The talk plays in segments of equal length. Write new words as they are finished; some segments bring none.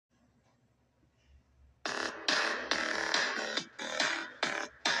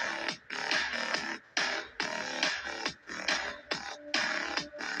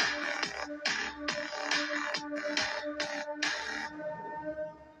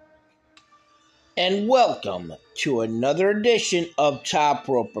and welcome to another edition of Top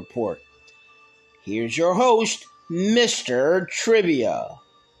Rope Report. Here's your host, Mr. Trivia.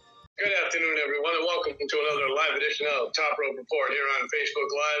 Good afternoon, everyone, and welcome to another live edition of Top Rope Report here on Facebook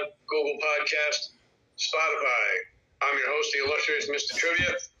Live, Google Podcast, Spotify. I'm your host, the illustrious Mr.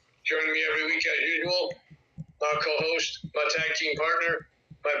 Trivia. Joining me every week as usual, my co-host, my tag team partner,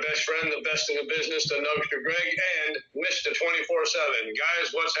 my best friend, the best in the business, the Nugster Greg, and Mr. 24/7.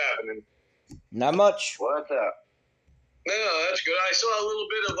 Guys, what's happening? Not much. What's up? No, that's good. I saw a little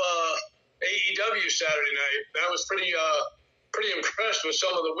bit of AEW Saturday night. I was pretty impressed with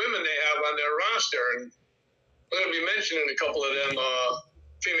some of the women they have on their roster, and I'm going to be mentioning a couple of them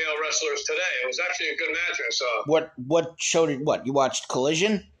female wrestlers today. It was actually a good match I saw. What show did what? You watched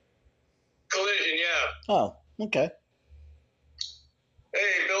Collision? Collision, yeah. Oh, okay.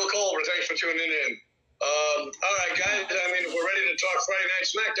 Hey, Bill Culver, thanks for tuning in. All right, guys, we're ready to talk Friday Night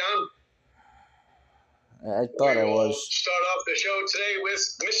Smackdown. I thought I was. Start off the show today with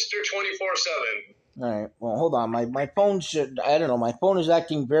Mr. 24/7. All right. Well, hold on. My phone's. I don't know. My phone is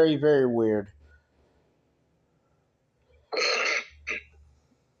acting very, very weird.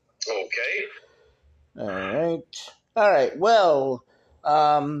 Okay. All right. Well,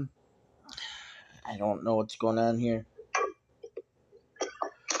 I don't know what's going on here.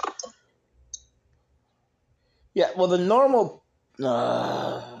 Yeah. Well, the normal.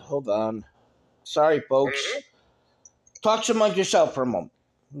 Hold on. Sorry, folks. Mm-hmm. Talk to among yourself for a moment.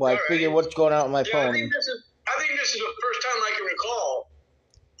 Well, I figure what's going on with my phone. I think this is the first time I can recall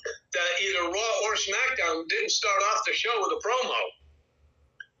that either Raw or SmackDown didn't start off the show with a promo.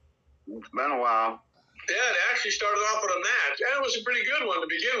 It's been a while. Yeah, they actually started off with a match, and it was a pretty good one to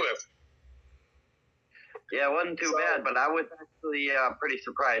begin with. Yeah, it wasn't too bad, but I was actually pretty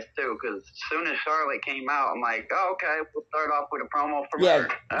surprised, too, because as soon as Charlotte came out, I'm like, oh, okay, we'll start off with a promo from her.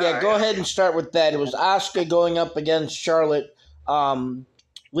 Yeah, go ahead and start with that. It was Asuka going up against Charlotte,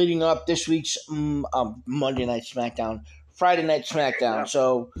 leading up this week's Monday Night Smackdown, Friday Night Smackdown. Yeah.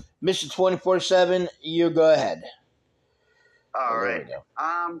 So, Mr. 24/7, you go ahead. All right.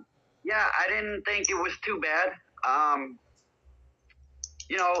 Yeah, I didn't think it was too bad.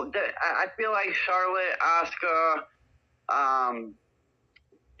 I feel like Charlotte, Asuka,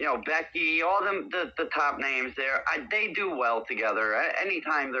 Becky, all them the top names there, they do well together.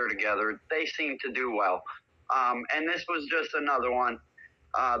 Anytime they're together, they seem to do well. And this was just another one.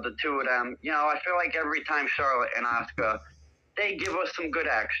 The two of them, I feel like every time Charlotte and Asuka, they give us some good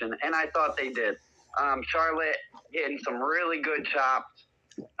action, and I thought they did. Charlotte hitting some really good chops.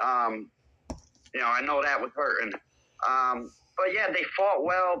 I know that was hurting. But yeah, they fought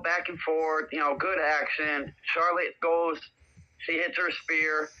well, back and forth, good action. Charlotte she hits her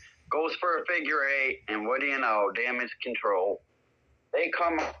spear, goes for a figure eight, and what do you know, damage control. They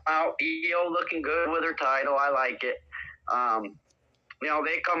come out, Io looking good with her title, I like it.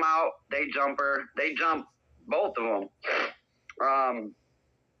 They come out, they jump her, they jump both of them.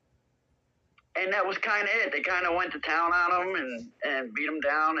 And that was kind of it. They kind of went to town on them and beat them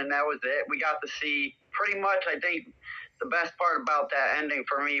down, and that was it. We got to see pretty much, I think, the best part about that ending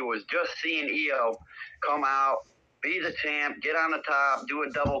for me was just seeing Io come out, be the champ, get on the top, do a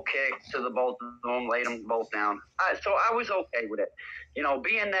double kick to the both of them, lay them both down. So I was okay with it.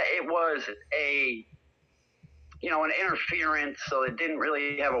 Being that it was an interference, so it didn't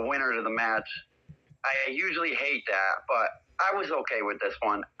really have a winner to the match. I usually hate that, but I was okay with this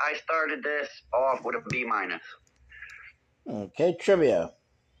one. I started this off with a B-. Okay, trivia.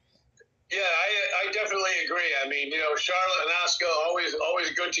 Yeah, I definitely agree. Charlotte and Asuka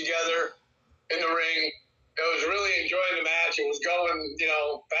always good together in the ring. I was really enjoying the match. It was going,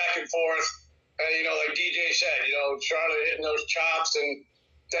 back and forth. And, like DJ said, Charlotte hitting those chops and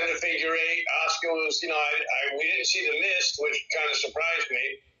then the figure eight. Asuka was, we didn't see the mist, which kind of surprised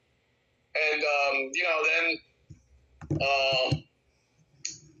me. And, then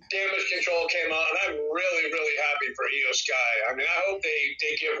damage control came out, and I'm really, really happy for Io Sky. I hope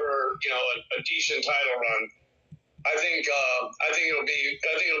they give her, a decent title run. I think it'll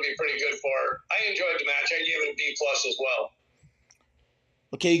be pretty good for her. I enjoyed the match. I gave it a B+ as well.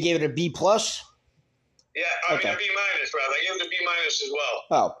 Okay, you gave it a B+? Yeah, okay. A B- rather. I gave it a B- as well.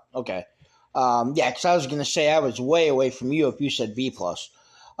 Oh, okay. Yeah, because I was going to say I was way away from you if you said B+.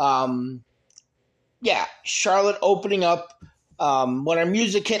 Yeah, Charlotte opening up. When her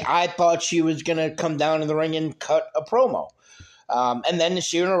music hit, I thought she was going to come down in the ring and cut a promo. And then to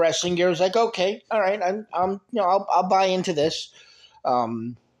see her in a wrestling gear, I was like, okay, all right, I'll buy into this.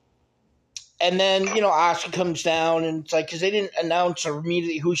 And then, Asuka comes down, and it's like, because they didn't announce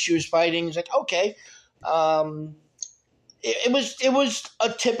immediately who she was fighting. It's like, okay. It was a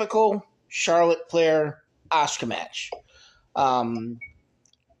typical Charlotte Flair Asuka match.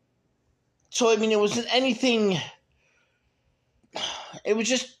 So I mean, it wasn't anything. It was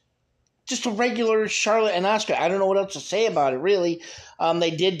just a regular Charlotte and Asuka. I don't know what else to say about it, really.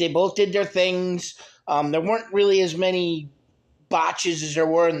 They both did their things. There weren't really as many botches as there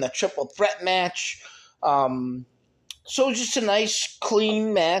were in the triple threat match. So it was just a nice,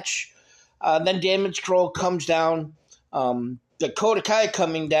 clean match. Then Damage Control comes down. Dakota Kai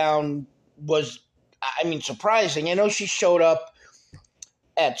coming down was, I mean, surprising. I know she showed up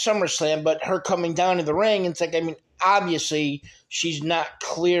at SummerSlam, but her coming down to the ring, it's like, I mean, obviously she's not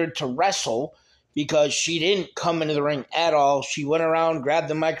cleared to wrestle because she didn't come into the ring at all. She went around, grabbed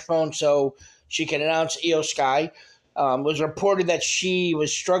the microphone so she could announce Io Sky. It was reported that she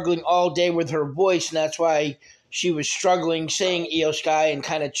was struggling all day with her voice, and that's why she was struggling saying Io Sky and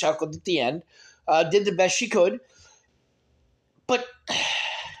kind of chuckled at the end. Did the best she could. But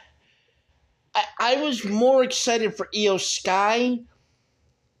I was more excited for Io Sky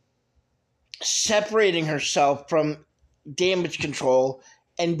separating herself from Damage Control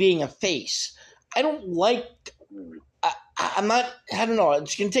and being a face. I don't like... I'm not... I don't know.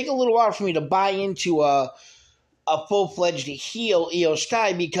 It's going to take a little while for me to buy into a full-fledged heel Io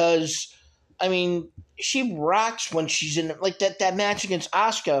Sky because, I mean, she rocks when she's in... Like that match against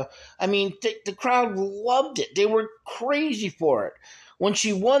Asuka. I mean, the crowd loved it. They were crazy for it. When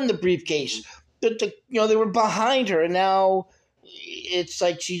she won the briefcase, they were behind her, and now... It's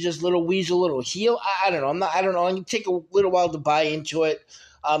like she's just little weasel, little heel. I don't know. I don't know. I'm gonna take a little while to buy into it.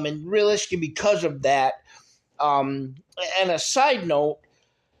 And realistically, because of that. And a side note,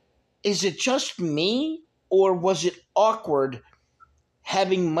 is it just me, or was it awkward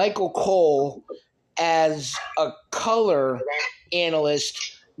having Michael Cole as a color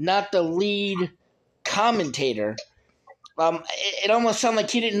analyst, not the lead commentator? It almost sounded like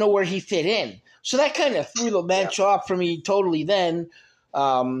he didn't know where he fit in. So that kind of threw the match off for me totally then.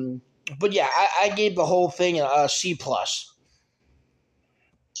 But yeah, I gave the whole thing a C+. Sorry,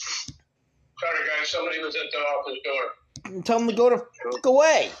 guys. Somebody was at the office door. Tell them to go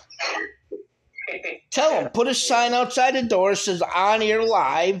away. Tell them, put a sign outside the door that says on air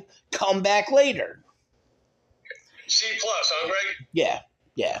live, come back later. C+, huh, Greg? Yeah.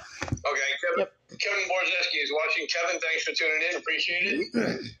 Okay, Kevin Borzeski is watching. Kevin, thanks for tuning in. Appreciate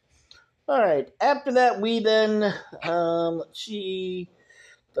it. All right. After that, we then, let's see.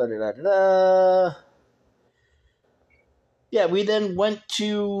 Yeah, we then went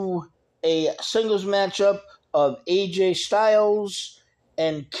to a singles matchup of AJ Styles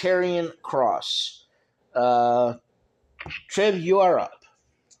and Karrion Kross. Triv, you are up.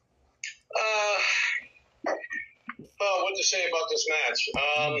 Well, what to say about this match?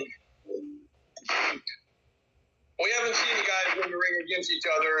 We haven't seen the guys in the ring against each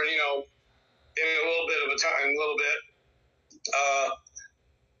other, in a little bit of a time,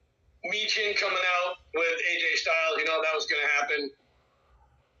 Michin coming out with AJ Styles, that was going to happen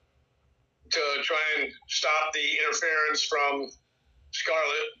to try and stop the interference from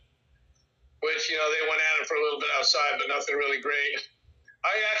Scarlett, which, they went at it for a little bit outside, but nothing really great.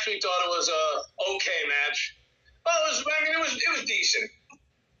 I actually thought it was a okay match. Well, it was decent.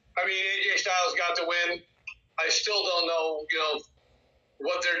 I mean, AJ Styles got the win. I still don't know,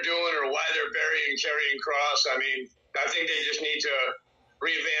 what they're doing or why they're burying Karrion Kross. I mean, I think they just need to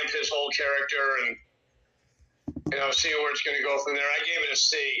revamp his whole character and, see where it's going to go from there. I gave it a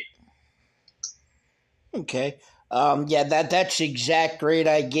C. Okay. Yeah, that's the exact grade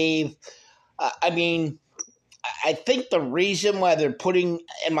I gave. I think the reason why they're putting,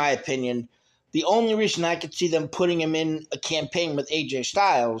 in my opinion, the only reason I could see them putting him in a campaign with AJ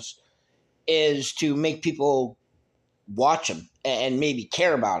Styles is to make people watch him and maybe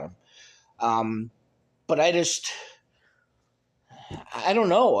care about him. But I don't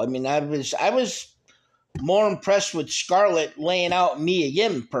know. I mean, I was more impressed with Scarlett laying out Mia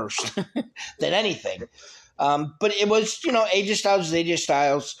Yim first than anything. But it was, AJ Styles is AJ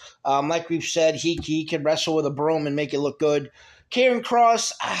Styles. Like we've said, he could wrestle with a broom and make it look good. Karrion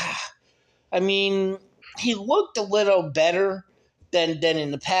Kross, he looked a little better than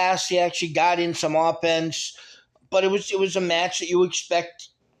in the past. He actually got in some offense, but it was a match that you expect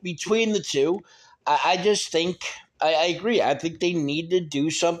between the two. I just think I agree. I think they need to do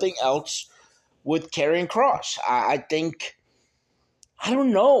something else with Karrion Kross. I think, I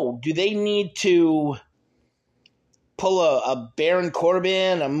don't know. Do they need to pull a Baron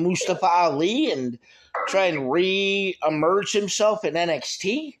Corbin, a Mustafa Ali, and try and re-emerge himself in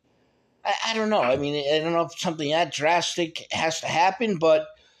NXT? I don't know. I mean, I don't know if something that drastic has to happen, but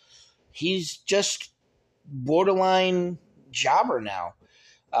he's just borderline jobber now.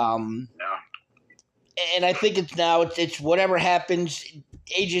 And I think it's whatever happens.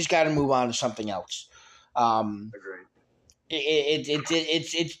 AJ's got to move on to something else. Agreed.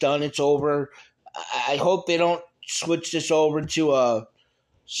 It's done. It's over. I hope they don't switch this over to a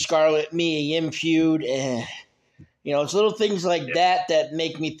Scarlett Mia Yim feud. It's little things like that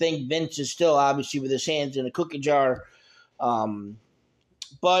make me think Vince is still obviously with his hands in a cookie jar.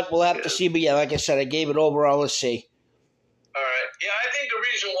 But we'll have to see. But yeah, like I said, I gave it overall. Let's see. All right. Yeah, I think the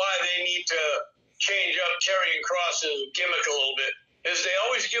reason why they need to change up Karrion Kross's gimmick a little bit is they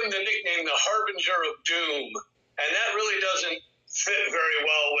always give him the nickname the Harbinger of Doom. And that really doesn't fit very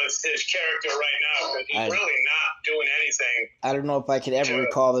well with his character right now because he's really not doing anything. I don't know if I could ever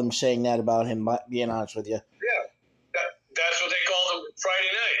recall them saying that about him, being honest with you. Yeah. That's what they called him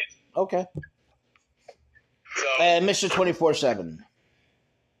Friday night. Okay. So, Mr. 24/7.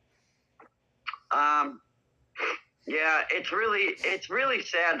 Yeah, it's really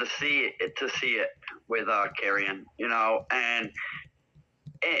sad to see it with Karrion, and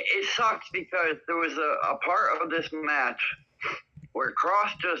it sucks because there was a part of this match where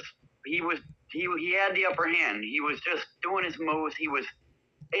Kross he had the upper hand. He was just doing his moves.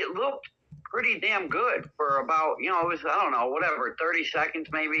 It looked pretty damn good for about, it was, I don't know, whatever, 30 seconds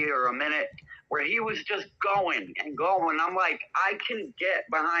maybe or a minute where he was just going and going. I'm like, I can get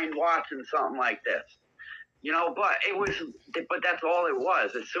behind watching something like this. But that's all it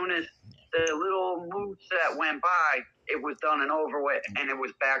was. As soon as the little moveset went by, it was done and over with, and it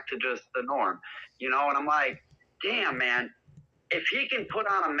was back to just the norm. And I'm like, damn, man, if he can put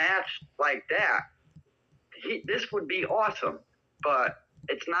on a match like that, this would be awesome. But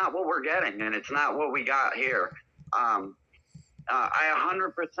it's not what we're getting, and it's not what we got here. I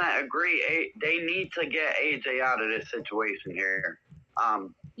 100% agree. They need to get AJ out of this situation here.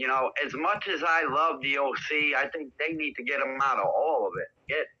 As much as I love the OC, I think they need to get him out of all of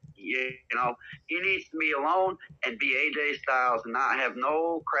it. He needs to be alone and be AJ Styles and not have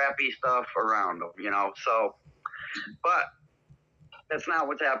no crappy stuff around him, So, but that's not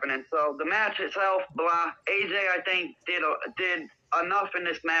what's happening. So the match itself, blah. AJ, I think, did enough in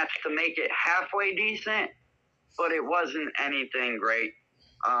this match to make it halfway decent, but it wasn't anything great.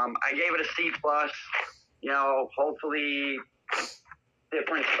 I gave it a C+. Hopefully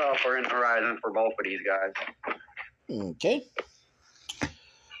different stuff are in the horizon for both of these guys. Okay.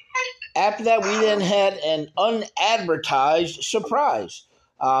 After that, we then had an unadvertised surprise.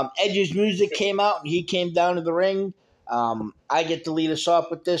 Edge's music came out, and he came down to the ring. I get to lead us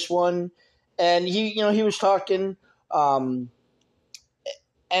off with this one. And he was talking, and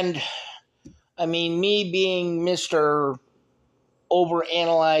I mean, me being Mr.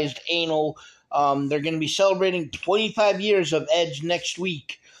 Overanalyzed anal, they're going to be celebrating 25 years of Edge next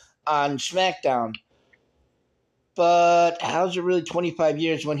week on Smackdown. But how's it really 25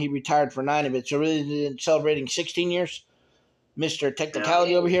 years when he retired for 9 of it? So really celebrating 16 years? Mr.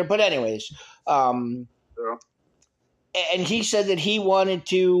 Technicality over here. But anyways, and he said that he wanted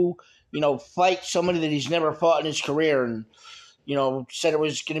to, fight somebody that he's never fought in his career, and, said it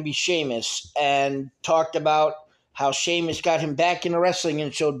was going to be Sheamus, and talked about how Sheamus got him back into wrestling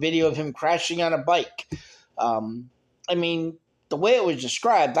and showed video of him crashing on a bike. I mean, the way it was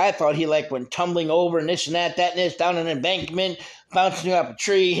described, I thought he went tumbling over and this and that and this, down an embankment, bouncing up a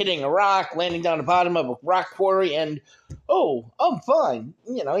tree, hitting a rock, landing down the bottom of a rock quarry, and, oh, I'm fine.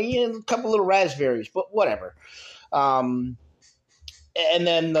 He had a couple little raspberries, but whatever. And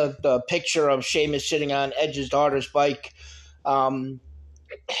then the picture of Sheamus sitting on Edge's daughter's bike. I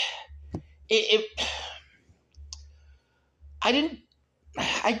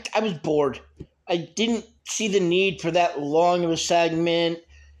was bored. I didn't see the need for that long of a segment.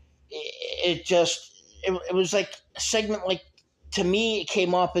 It was like a segment, to me, it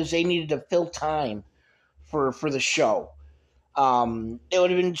came off as they needed to fill time for the show. It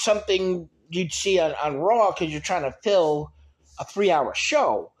would have been something you'd see on Raw because you're trying to fill a 3-hour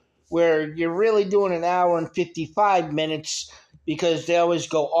show where you're really doing an hour and 55 minutes because they always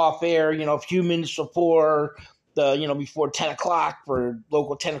go off air, a few minutes before before 10 o'clock for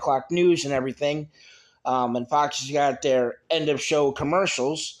local 10 o'clock news and everything. And Fox has got their end of show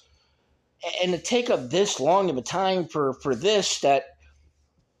commercials. And to take up this long of a time for this, that,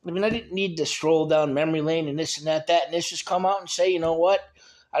 I didn't need to stroll down memory lane and this and that, and this, just come out and say, you know what?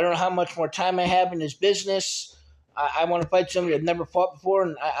 I don't know how much more time I have in this business. I want to fight somebody I've never fought before,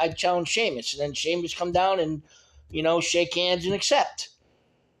 and I challenge Sheamus. And then Sheamus come down and, shake hands and accept.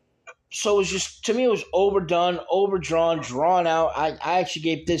 So it was just, to me, it was overdone, overdrawn, drawn out. I actually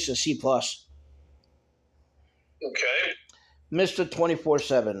gave this a C+. Okay. Mr.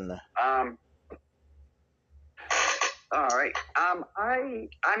 24/7. All right.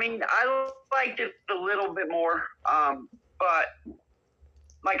 I mean, I liked it a little bit more. But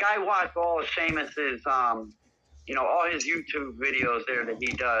like I watched all of Sheamus's, all his YouTube videos there that he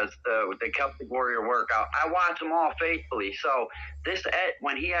does, the Celtic Warrior workout. I watch them all faithfully. So this Ed,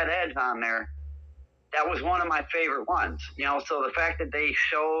 when he had Edge on there, that was one of my favorite ones. So the fact that they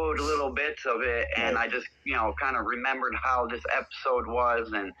showed little bits of it, and I just, kind of remembered how this episode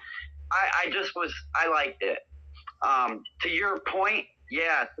was, and I liked it. To your point,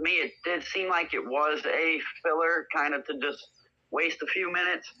 yeah, to me it did seem like it was a filler, kind of to just waste a few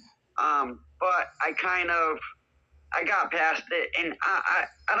minutes. But I got past it, and I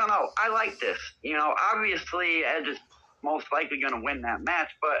don't know. I like this. Obviously Edge is most likely going to win that match,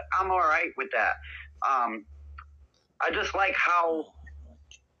 but I'm all right with that. I just like how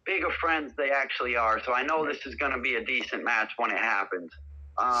big of friends they actually are. So I know this is going to be a decent match when it happens.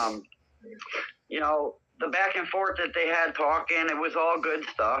 The back and forth that they had talking, it was all good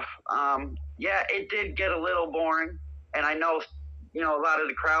stuff. Yeah, it did get a little boring, and I know, a lot of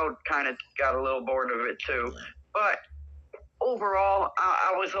the crowd kind of got a little bored of it too. But overall,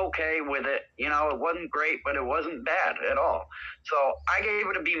 I was okay with it. It wasn't great, but it wasn't bad at all. So I gave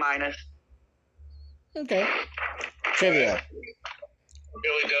it a B-. Okay. Trivia.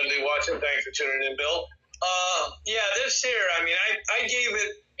 Billy Dudley watching. Thanks for tuning in, Bill. Yeah, this here, I gave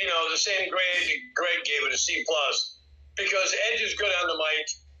it, the same grade Greg gave it, a C+, because Edge is good on the mic.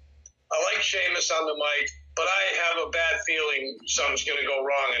 I like Sheamus on the mic, but I have a bad feeling something's going to go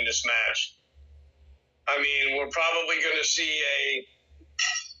wrong in this match. We're probably going to see a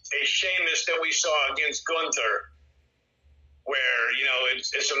Sheamus that we saw against Gunther, where,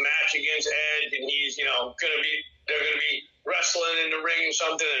 it's a match against Edge, and he's, they're going to be wrestling in the ring, and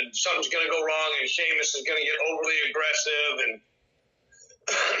something's going to go wrong, and Sheamus is going to get overly aggressive, and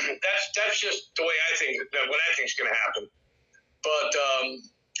that's just the way I think, what I think is going to happen. But,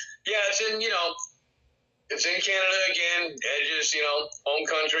 yeah, it's in Canada again. Edge's, home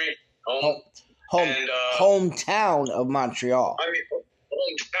country, hometown of Montreal.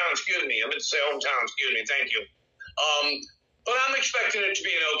 Hometown, excuse me. I meant to say hometown, excuse me. Thank you. But I'm expecting it to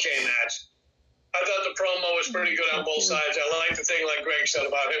be an okay match. I thought the promo was pretty good on both sides. I like the thing, like Greg said,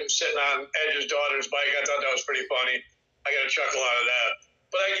 about him sitting on Edge's daughter's bike. I thought that was pretty funny. I got a chuckle out of that.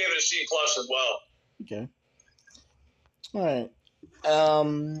 But I gave it a C+ as well. Okay. All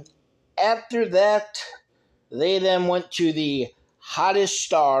right. After that, they then went to the hottest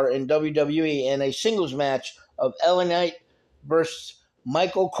star in WWE in a singles match of LA Knight versus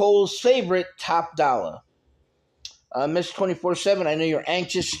Michael Cole's favorite, Top Dollar. Miss 24/7, I know you're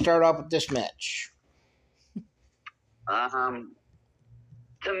anxious to start off with this match.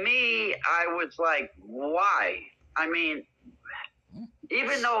 To me, I was like, why?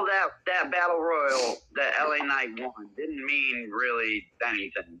 Even though that Battle Royal that LA Knight won didn't mean really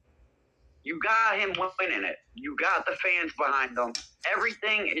anything, you got him winning it. You got the fans behind him.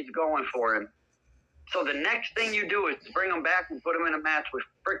 Everything is going for him. So the next thing you do is bring him back and put him in a match with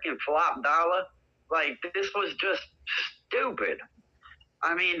freaking Flop Dollar. Like, this was just stupid.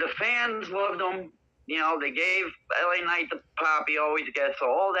 The fans loved him. They gave LA Knight the pop he always gets, so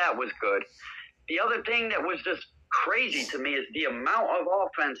all that was good. The other thing that was just crazy to me is the amount of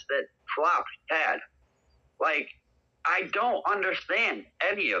offense that Flop had. Like, I don't understand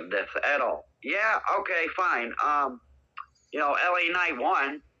any of this at all. Yeah, okay, fine. LA Knight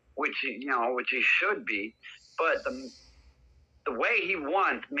won, which he should be, but the way he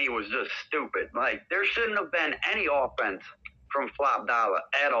won to me was just stupid. Like, there shouldn't have been any offense from Flop Dollar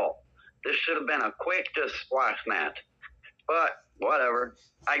at all. This should have been a quick, just splash match. But whatever.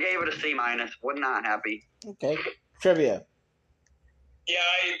 I gave it a C-. Was not happy. Okay. Trivia. Yeah,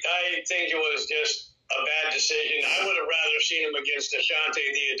 I think it was just a bad decision. I would have rather seen him against Ashante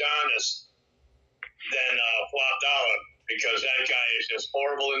the Adonis than Flop Dollar, because that guy is just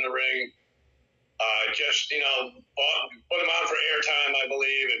horrible in the ring. Put him on for airtime, I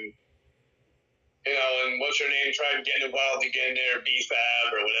believe, and and what's her name tried getting involved again there,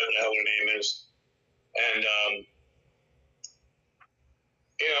 B-Fab or whatever the hell her name is, and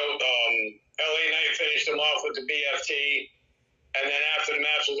LA Knight finished him off with the BFT, and then after the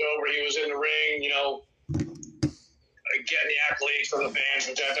match was over, he was in the ring, getting the accolades from the fans,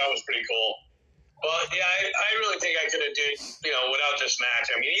 which I thought was pretty cool. But yeah, I really think I could have did, without this match.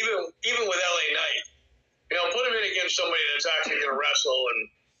 Even with LA Knight, put him in against somebody that's actually going to wrestle,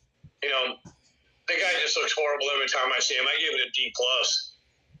 and the guy just looks horrible every time I see him. I give it a D+.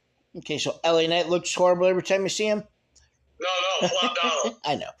 Okay, so LA Knight looks horrible every time you see him? No, Flop Dollar.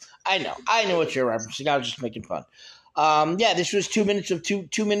 I know what you're referencing. I was just making fun. This was 2 minutes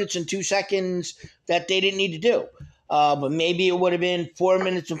and 2 seconds that they didn't need to do. but maybe it would have been 4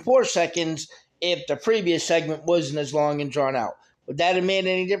 minutes and 4 seconds if the previous segment wasn't as long and drawn out. Would that have made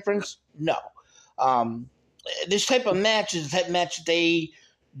any difference? No. This type of match is the type of match they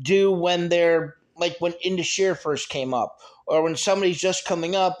do when they're like when Indus Sher first came up, or when somebody's just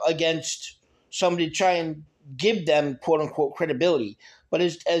coming up against somebody to try and give them quote unquote credibility. But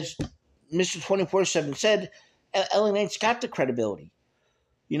as Mr. 24/7 said, LA Knight's got the credibility.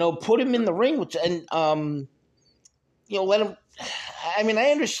 Put him in the ring and let him. I mean,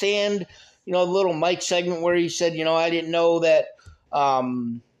 I understand. The little Mike segment where he said, I didn't know that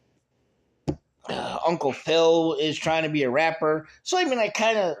Uncle Phil is trying to be a rapper. So, I mean, I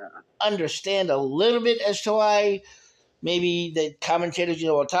kind of understand a little bit as to why maybe the commentators,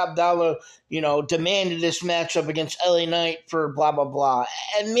 Top Dollar, demanded this matchup against LA Knight for blah, blah, blah.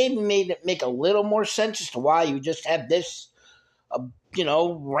 And maybe made it make a little more sense as to why you just have this,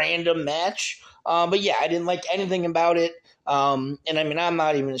 random match. But yeah, I didn't like anything about it. And I mean, I'm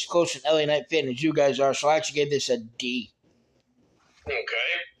not even as close an LA Knight fan as you guys are, so I actually gave this a D. Okay.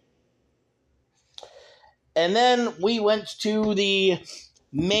 And then we went to the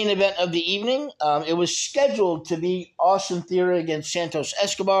main event of the evening. It was scheduled to be Austin Theory against Santos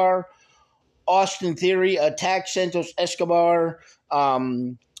Escobar. Austin Theory attacked Santos Escobar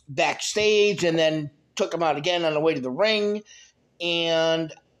backstage and then took him out again on the way to the ring.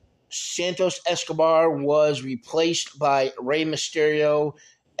 And Santos Escobar was replaced by Rey Mysterio.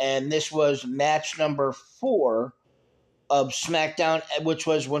 And this was match number 4 of SmackDown, which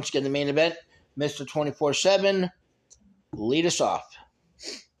was once again the main event. Mr. 24/7, lead us off.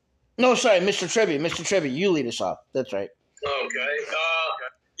 No, sorry, Mr. Trivia. Mr. Trivia, you lead us off. That's right. Okay.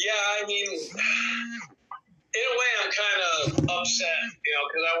 Yeah, I mean, in a way, I'm kind of upset,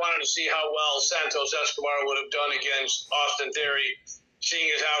 because I wanted to see how well Santos Escobar would have done against Austin Theory, seeing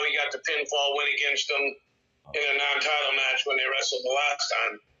as how he got the pinfall win against him in a non-title match when they wrestled the last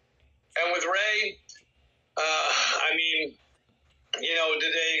time. And with Ray, I mean,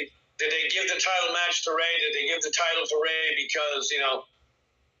 did they give the title match to Ray? Did they give the title to Ray because,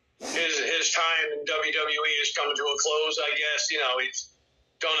 his time in WWE is coming to a close, I guess. He's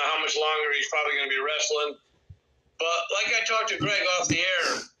don't know how much longer he's probably going to be wrestling. But like I talked to Greg off the air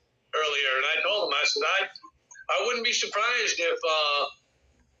earlier, and I told him, I said, I wouldn't be surprised if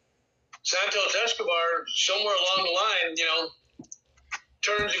Santos Escobar, somewhere along the line,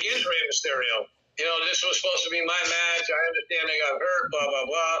 turns against Rey Mysterio. This was supposed to be my match. I understand I got hurt, blah, blah,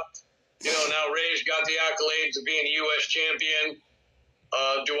 blah. Now Ray's got the accolades of being a U.S. champion.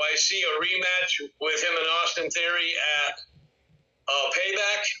 Do I see a rematch with him and Austin Theory at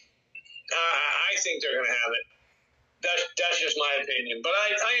Payback? I think they're going to have it. That's just my opinion. But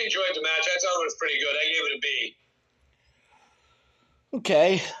I enjoyed the match. I thought it was pretty good. I gave it a B.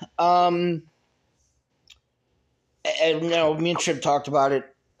 Okay. And me and Triv talked about it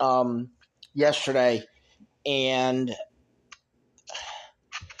yesterday, and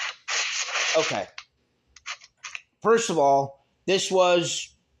okay. First of all, this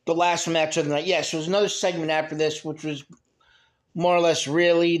was the last match of the night. Yes, there was another segment after this, which was more or less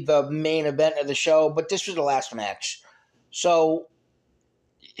really the main event of the show, but this was the last match. So,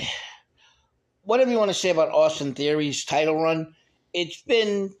 whatever you want to say about Austin Theory's title run, it's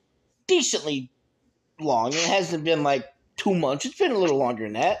been decently long. It hasn't been like 2 months. It's been a little longer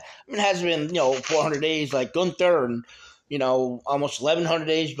than that. I mean, it hasn't been, 400 days like Gunther and, almost 1,100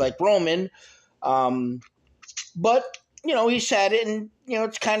 days like Roman. But, he's had it and,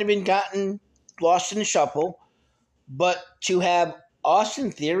 it's kind of been gotten lost in the shuffle. But to have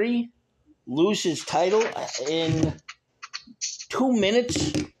Austin Theory lose his title in 2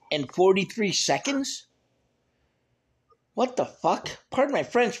 minutes and 43 seconds? What the fuck? Pardon my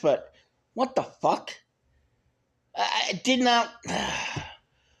French, but what the fuck? I did not...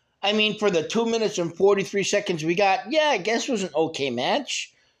 I mean, for the 2 minutes and 43 seconds we got, yeah, I guess it was an okay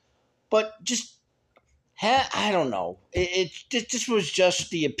match. But just... I don't know. This was just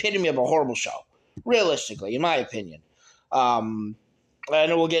the epitome of a horrible show. Realistically, in my opinion. I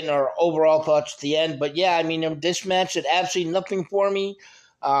know we'll get in our overall thoughts at the end, but yeah, I mean, this match did absolutely nothing for me.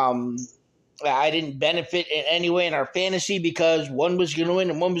 I didn't benefit in any way in our fantasy because one was going to win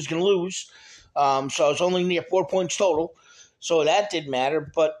and one was going to lose. So I was only near 4 points total. So that didn't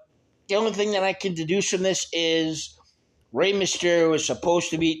matter. But the only thing that I can deduce from this is Rey Mysterio was supposed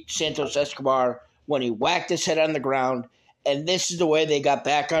to beat Santos Escobar when he whacked his head on the ground. And this is the way they got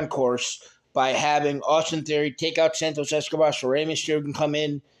back on course, by having Austin Theory take out Santos Escobar so Rey Mysterio can come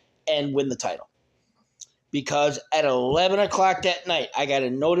in and win the title. Because at 11 o'clock that night, I got a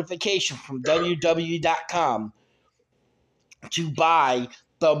notification from WWE.com to buy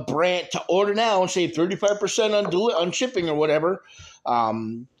the brand to order now and save 35% on shipping or whatever,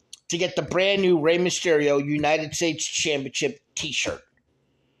 to get the brand new Rey Mysterio United States Championship T-shirt.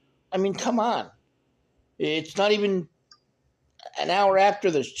 I mean, come on. It's not even an hour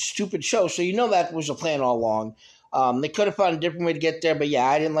after the stupid show, so you know that was a plan all along. They could have found a different way to get there, but yeah,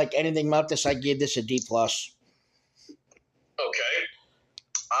 I didn't like anything about this. I gave this a D+. Okay.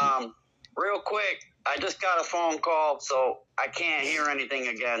 Real quick, I just got a phone call, so I can't hear anything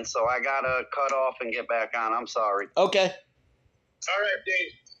again, so I gotta cut off and get back on. I'm sorry. Okay. All right, Dean.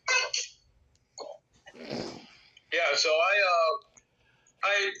 Yeah, so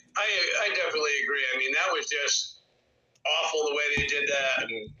I definitely agree. I mean, that was just awful the way they did that.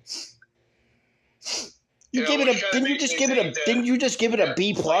 And, you gave it a. Didn't you just give it a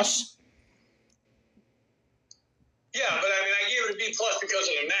B+? Yeah, but I mean, I gave it a B+ because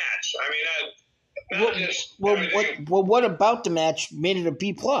of the match. I mean, what about the match made it a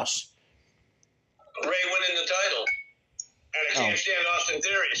B+? Ray winning the title, and I can't stand Austin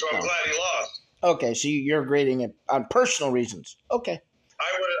Theory, so I'm glad he lost. Okay, so you're grading it on personal reasons. Okay.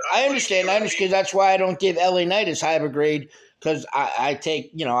 I understand. That's why I don't give LA Knight as high of a grade, because I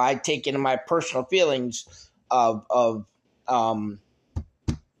take into my personal feelings of LA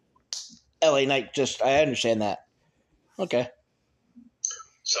Knight. Just I understand that. Okay.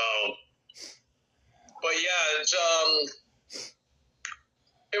 So, but yeah, it's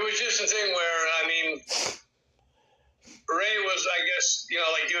it was just a thing where, I mean, Ray was, I guess,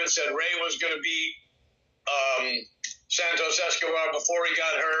 like you had said, Ray was going to beat Santos Escobar before he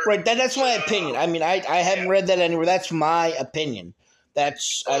got hurt. Right, that's my opinion. I mean, I haven't read that anywhere. That's my opinion. I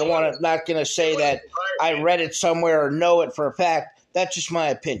not going to say that I read it somewhere or know it for a fact. That's just my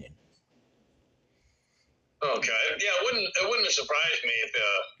opinion. Okay. Yeah, it wouldn't have surprised me if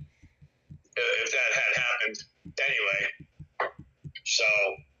that had happened anyway. So,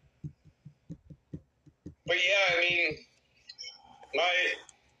 but yeah, I mean,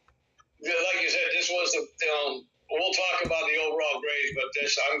 like you said, this was we'll talk about the overall grades, but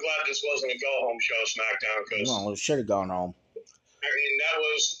I'm glad this wasn't a go-home show, SmackDown, because it should have gone home. I mean, that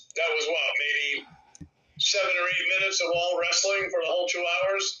was what, maybe 7 or 8 minutes of all wrestling for the whole 2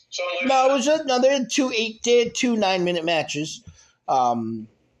 hours, something like that. They had two 9-minute matches, and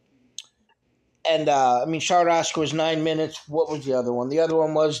I mean, Charlotte Asuka was 9 minutes. What was the other one? The other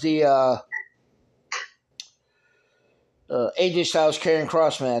one was the AJ Styles Karrion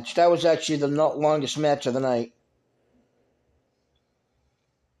Kross match. That was actually the longest match of the night.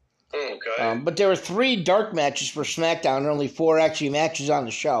 Okay. But there were 3 dark matches for SmackDown and only 4 actually matches on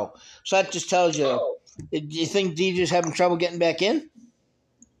the show. So that just tells you. Oh. Do you think DJ's having trouble getting back in? Nope,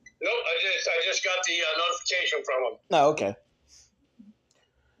 I just got the notification from him. Oh, okay.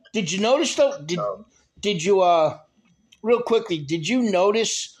 Did you notice though? Did you real quickly? Did you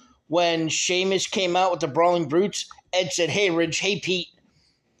notice when Sheamus came out with the Brawling Brutes? Ed said, "Hey, Ridge. Hey, Pete."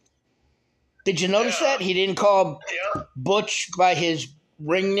 Did you notice that he didn't call Butch by his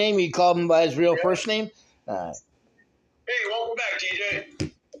ring name? He called him by his real first name. Hey, welcome back,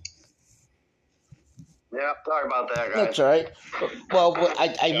 DJ. Yeah, sorry about that, guys. That's all right. Well,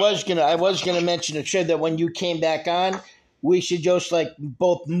 I was gonna mention to Triv that when you came back on, we should just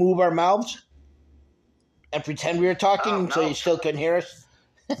both move our mouths and pretend we were talking so you still couldn't hear us.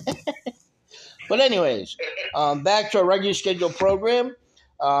 But anyways, back to our regular scheduled program.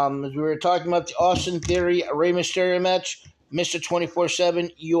 As we were talking about the Austin Theory Rey Mysterio match, Mr.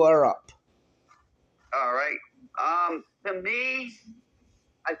 24/7, you are up. All right. To me,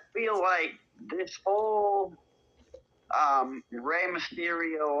 I feel like this whole Rey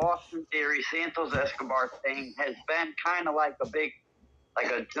Mysterio, Austin Theory, Santos Escobar thing has been kind of like a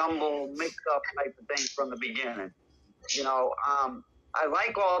jumble mix-up type of thing from the beginning. I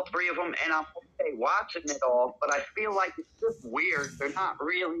like all 3 of them, and I'm okay watching it all, but I feel like it's just weird. They're not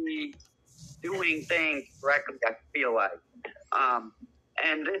really doing things correctly, I feel like.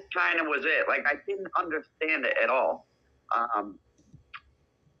 And this kind of was it. I didn't understand it at all.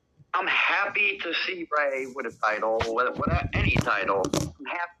 I'm happy to see Ray with a title, with any title. I'm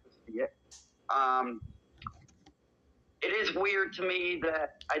happy to see it. It is weird to me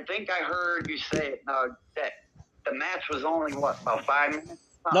that I think I heard you say it, that the match was only, about 5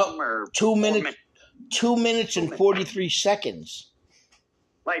 minutes? No, 2 minutes. 2 minutes and 43 seconds.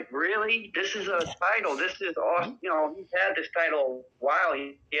 Really? This is a title. This is awesome. He's had this title a while.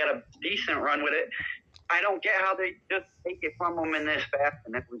 He had a decent run with it. I don't get how they just take it from him in this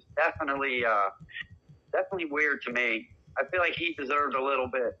fashion. It was definitely weird to me. I feel like he deserved a little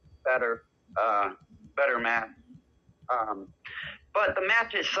bit better match. But the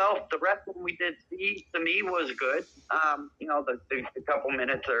match itself, the wrestling we did see, to me, was good. The couple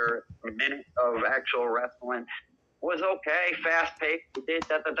minutes or a minute of actual wrestling was okay, fast paced. We did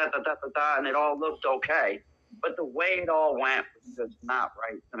da, and it all looked okay. But the way it all went was just not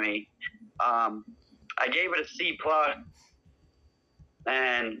right to me. I gave it a C plus,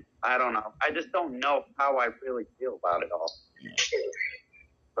 and I don't know. I just don't know how I really feel about it all.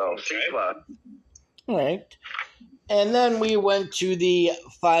 So C plus. All right. And then we went to the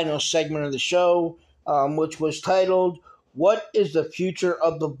final segment of the show, which was titled, What is the Future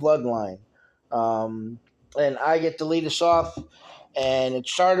of the Bloodline? And I get to lead us off. And it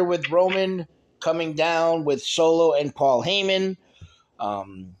started with Roman coming down with Solo and Paul Heyman.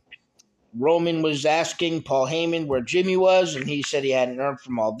 Roman was asking Paul Heyman where Jimmy was, and he said he hadn't heard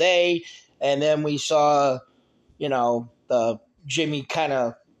from him all day. And then we saw, the Jimmy kind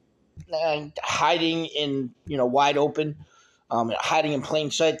of hiding in, wide open, hiding in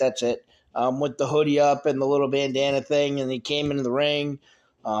plain sight. That's it. With the hoodie up and the little bandana thing, and he came into the ring,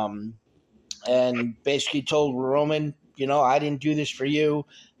 and basically told Roman, I didn't do this for you.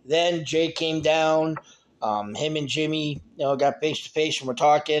 Then Jay came down. Him and Jimmy, got face to face and were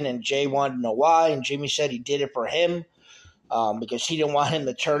talking, and Jay wanted to know why, and Jimmy said he did it for him, because he didn't want him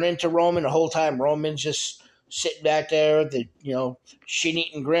to turn into Roman. The whole time Roman's just sitting back there, the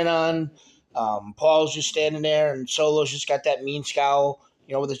shit-eating grin on. Paul's just standing there, and Solo's just got that mean scowl,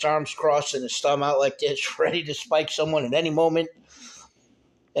 with his arms crossed and his thumb out like this, ready to spike someone at any moment.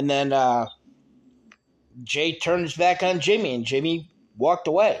 And then Jay turned his back on Jimmy, and Jimmy walked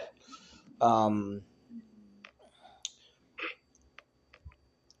away.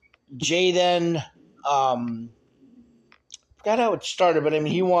 Jay then, forgot how it started, but I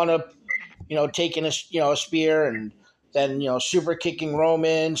mean, he wound up, taking a spear, and then, super kicking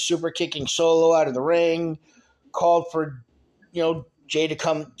Roman, super kicking Solo out of the ring, called for, Jimmy to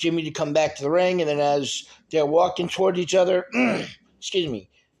come back to the ring, and then as they're walking towards each other, excuse me,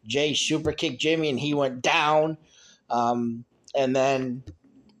 Jay super kicked Jimmy, and he went down, and then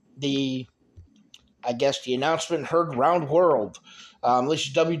the announcement heard round world, at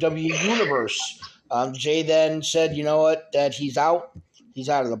least WWE Universe. Jay then said, you know what, that he's out. He's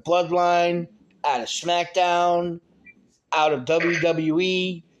out of the bloodline, out of SmackDown, out of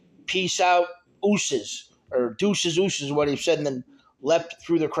WWE. Peace out, ooses. Or deuces, ooses is what he said, and then leapt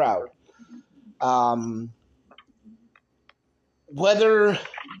through the crowd. Whether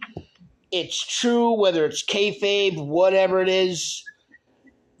it's true, whether it's kayfabe, whatever it is,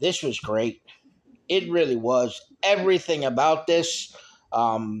 this was great. It really was. Everything about this.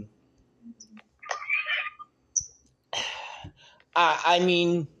 I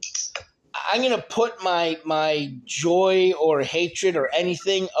mean, I'm going to put my joy or hatred or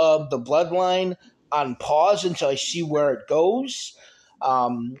anything of the bloodline on pause until I see where it goes. I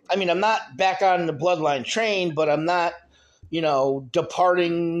mean, I'm not back on the bloodline train, but I'm not,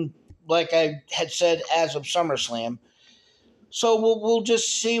 departing like I had said as of SummerSlam. So we'll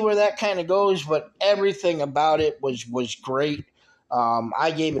just see where that kind of goes, but everything about it was great.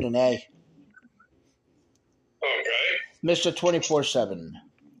 I gave it an A. Okay. Mr. 24/7.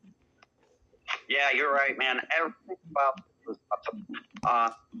 Yeah, you're right, man. Everything about this was awesome. I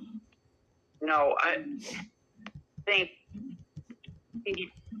think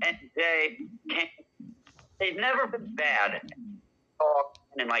he and Jay, they've never been bad at talking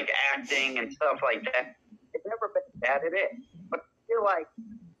and like acting and stuff like that. They've never been bad at it. But I feel like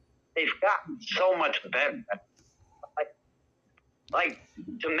they've gotten so much better. Like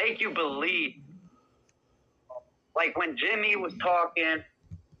to make you believe. Like when Jimmy was talking,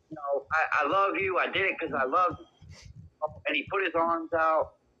 I love you. I did it because I love you. And he put his arms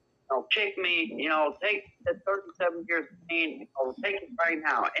out, kick me, take the 37 years of pain, take it right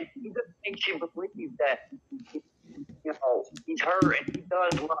now. And he just makes you believe that, he's hurt and he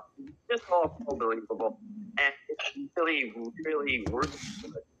does love you. It's just all so believable. And it's really, really, really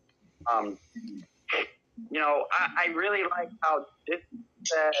good. I really like how this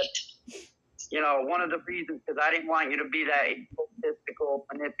said, one of the reasons, because I didn't want you to be that egotistical,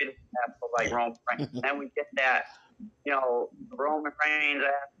 manipulative asshole like Roman Reigns. And then we get that, Roman Reigns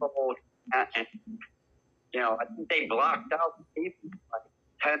asshole. And, I think they blocked out the people like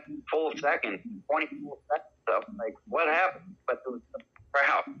 10 full seconds, 20 full seconds. So, like, what happened? But it was the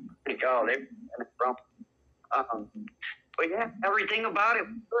crowd. Like, oh, they were from. But yeah, everything about it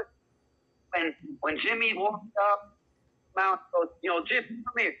was good. When Jimmy walked up, Mount goes, Jim,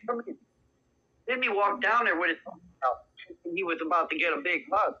 come here. Jimmy walked down there with his arms out. He was about to get a big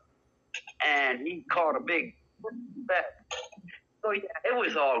hug, and he caught a big set. So yeah, it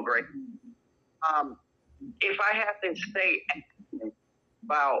was all great. If I had to say anything,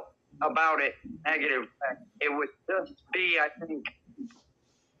 about it negative. It would just be,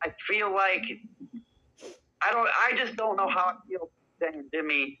 I feel like I just don't know how I feel saying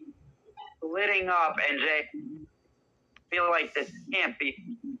Jimmy splitting up and Jay. Feel like this can't be.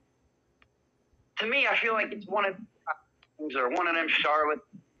 To me, I feel like it's one of things or one of them Charlotte.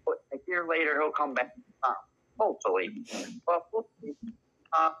 A year later, he'll come back. Hopefully, but we'll see.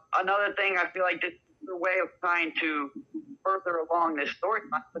 Another thing, I feel like this is a way of trying to further along this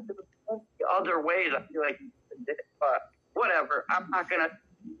storyline. But there's other ways I feel like you did it. But whatever, I'm not gonna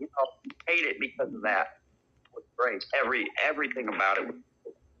hate it because of that. It was great. Everything about it was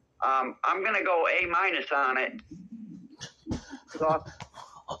great. I'm gonna go A- on it.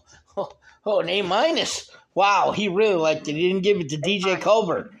 Oh, an A-. Wow, he really liked it. He didn't give it to DJ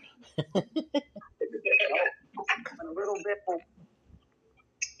Colbert. A little bit.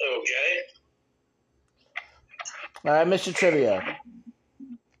 Okay. All right, Mr. Trivia.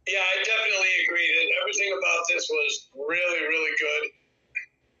 Yeah, I definitely agree that everything about this was really, really good.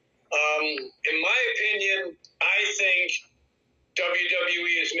 In my opinion, I think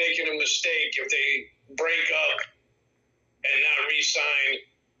WWE is making a mistake if they break up and not re-sign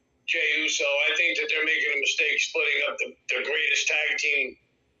Jey Uso. I think that they're making a mistake splitting up the greatest tag team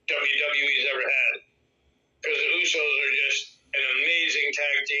WWE's ever had. Because the Usos are just an amazing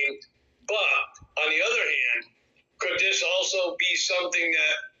tag team. But, on the other hand, could this also be something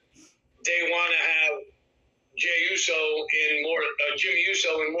that they want to have Jimmy Uso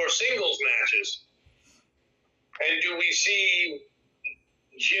in more singles matches? And do we see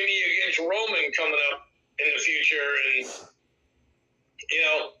Jimmy against Roman coming up in the future? And,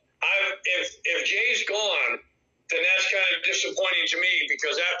 if Jay's gone, then that's kind of disappointing to me,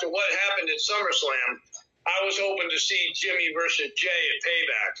 because after what happened at SummerSlam, I was hoping to see Jimmy versus Jay at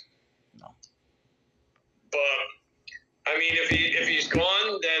Payback. No. But, I mean, if he's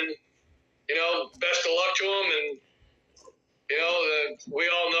gone, then, best of luck to him. And, we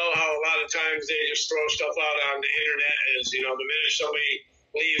all know how a lot of times they just throw stuff out on the internet as, the minute somebody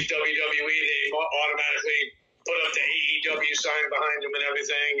leaves WWE, they automatically put up the AEW sign behind them and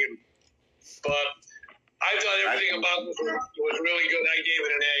everything. But I thought everything about this was really good. I gave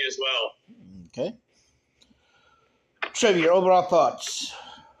it an A as well. Okay. Trivia, your overall thoughts?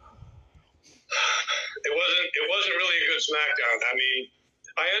 It wasn't really a good SmackDown. I mean,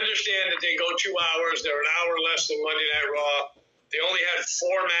 I understand that they go 2 hours. They're an hour less than Monday Night Raw. They only had 4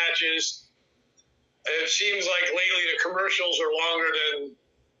 matches. And it seems like lately the commercials are longer than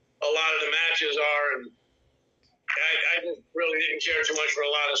a lot of the matches are. And I just really didn't care too much for a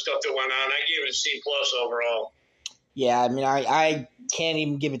lot of stuff that went on. I gave it a C+ overall. Yeah, I mean, I can't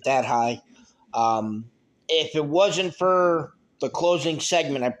even give it that high. If it wasn't for the closing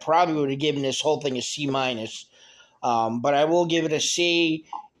segment, I probably would have given this whole thing a C-. But I will give it a C.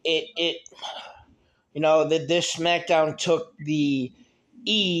 That this SmackDown took the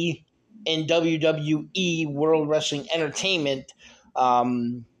E in WWE World Wrestling Entertainment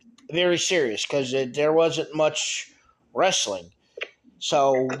very serious, because there wasn't much wrestling.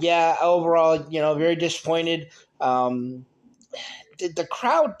 So, yeah, overall, very disappointed. The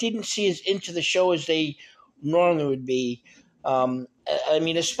crowd didn't see as into the show as they normally would be. I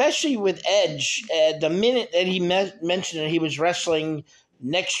mean, especially with Edge, the minute that he mentioned that he was wrestling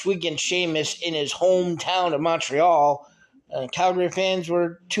next week in Sheamus in his hometown of Montreal, Calgary fans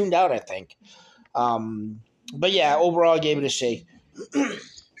were tuned out, I think. But yeah, overall, I gave it a C. All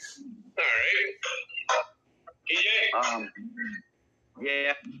right. EJ?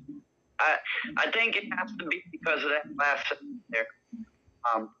 Yeah. I think it has to be because of that last segment there.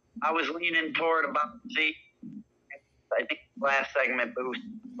 I was leaning toward about C. I think the last segment boost.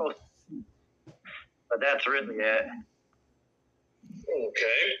 But that's really it.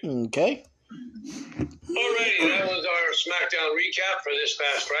 Okay. Alrighty, that was our SmackDown recap for this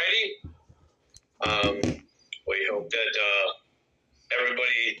past Friday. We hope that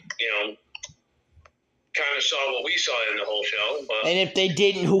everybody, kind of saw what we saw in the whole show. But and if they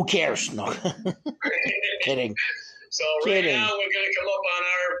didn't, who cares? No. Kidding. So right now we're going to come up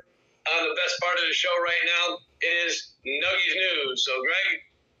on the best part of the show right now. It is Nuggy's News. So Greg,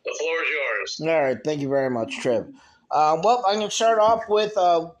 the floor is yours. All right, thank you very much, Triv. Well, I'm going to start off with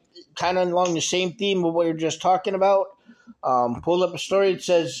kind of along the same theme of what you're just talking about. Pulled up a story. It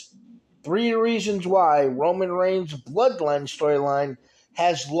says 3 reasons why Roman Reigns' Bloodline storyline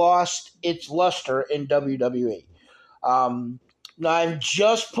has lost its luster in WWE. Now, I'm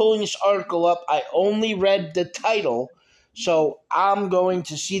just pulling this article up. I only read the title, so I'm going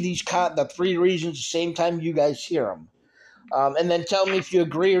to see the 3 reasons the same time you guys hear them. And then tell me if you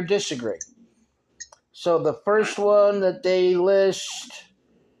agree or disagree. So the first one that they list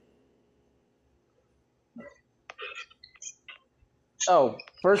Oh,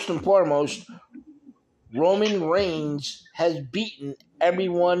 first and foremost, Roman Reigns has beaten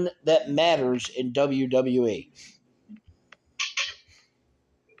everyone that matters in WWE.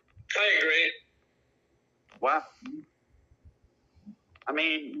 I agree. Wow. I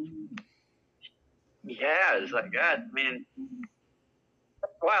mean, he has. Like God. I mean,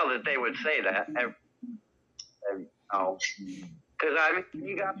 it's wild that they would say that. Oh, because I mean,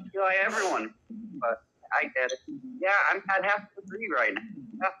 you got to be like everyone, but I get it. Yeah, I'd have to agree right now.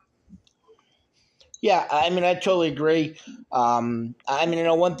 Yeah. Yeah, I mean, I totally agree. I mean,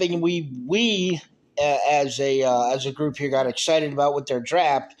 one thing we as a group here got excited about with their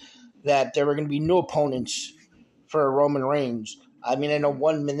draft that there were going to be no opponents for Roman Reigns. I mean, I know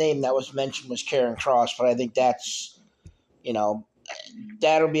one name that was mentioned was Karen Cross, but I think that's you know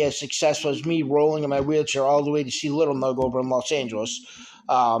that'll be as successful as me rolling in my wheelchair all the way to see Little Nug over in Los Angeles.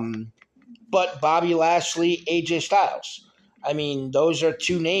 But Bobby Lashley, AJ Styles. I mean, those are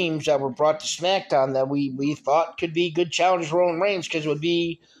two names that were brought to SmackDown that we thought could be good challengers for Roman Reigns because it would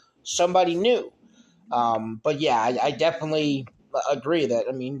be somebody new. But yeah, I definitely agree that,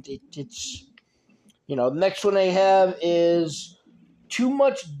 I mean, it's, the next one they have is too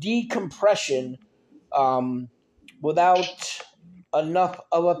much decompression without enough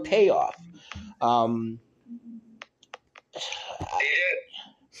of a payoff. Um, He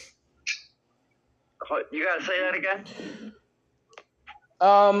did. You gotta say that again.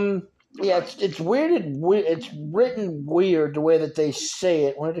 Yeah, it's weird. It's written weird the way that they say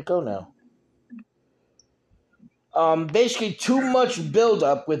it. Where'd it go now? Basically, too much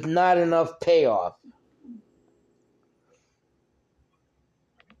buildup with not enough payoff.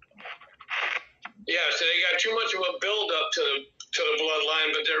 Yeah, so they got too much of a build up to the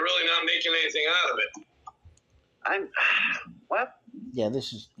bloodline, but they're really not making anything out of it. What? Yeah,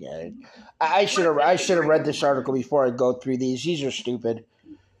 this is I should have read this article before I go through these. These are stupid.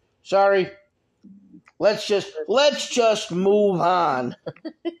 Sorry. Let's just move on.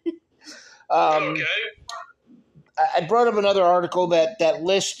 Okay. I brought up another article that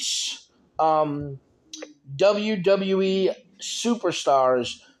lists WWE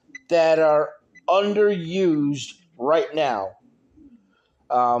superstars that are underused right now.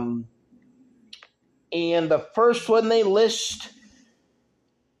 And the first one they list,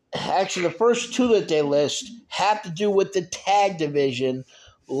 actually, the first two that they list have to do with the tag division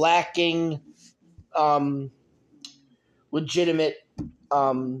lacking legitimate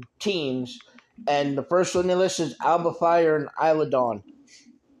teams. And the first one they list is Alba Fire and Isla Dawn.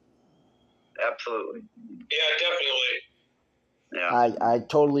 Absolutely. Yeah, definitely. Yeah. I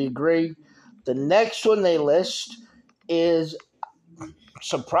totally agree. The next one they list is,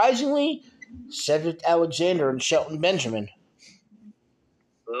 surprisingly, Cedric Alexander and Shelton Benjamin.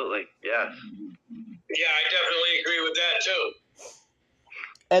 Absolutely. Yes. Yeah, I definitely agree with that too.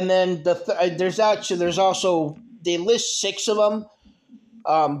 And then there's also they list 6 of them,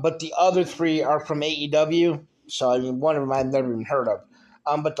 but the other 3 are from AEW. So I mean, one of them I've never even heard of.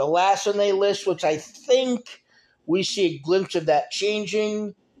 But the last one they list, which I think we see a glimpse of that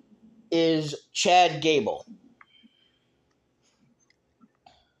changing, is Chad Gable.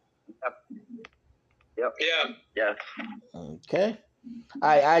 Yep. Yeah. Yes. Okay.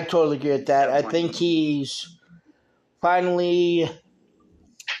 I totally agree with that. I think he's finally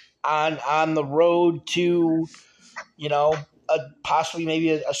on the road to, possibly maybe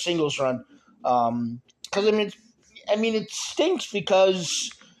a singles run. Because I mean it stinks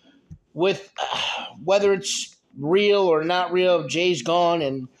because with whether it's real or not real, Jay's gone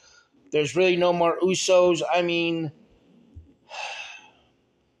and there's really no more Usos. I mean,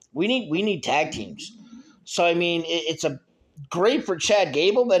 we need tag teams. So I mean, it's a great for Chad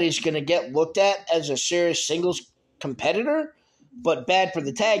Gable that he's going to get looked at as a serious singles competitor, but bad for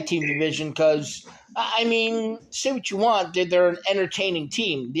the tag team division because I mean, say what you want, they're an entertaining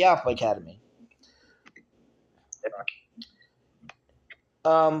team, the Alpha Academy.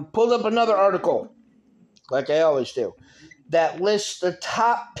 Pulled up another article, like I always do, that lists the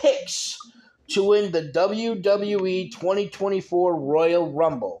top picks to win the WWE 2024 Royal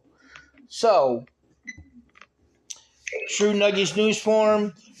Rumble. So, True Nuggies News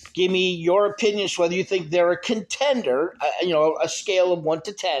Forum, give me your opinions whether you think they're a contender, a scale of 1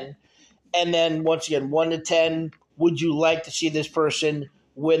 to 10. And then, once again, 1 to 10, would you like to see this person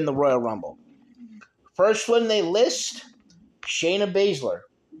win the Royal Rumble? First one they list, Shayna Baszler.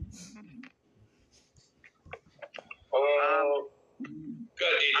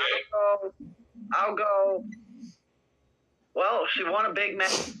 Good, DJ. I'll go. Well, she won a big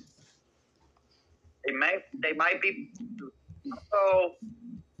match. They might be. So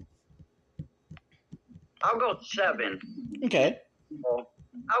I'll go 7. Okay.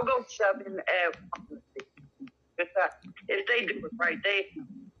 I'll go 7 at if they do it right, they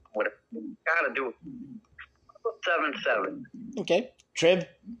gotta do it. I'll go 7-7. Okay. Triv?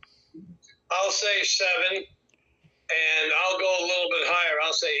 I'll say 7, and I'll go a little bit higher.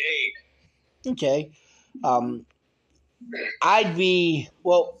 I'll say 8. Okay. I'd be,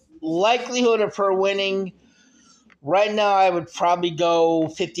 well, likelihood of her winning, right now I would probably go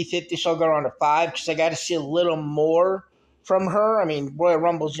 50-50, so I'll go around a 5 because I got to see a little more from her. I mean, Royal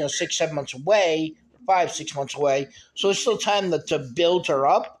Rumble's, 6-7 months away, 5-6 months away, so there's still time to build her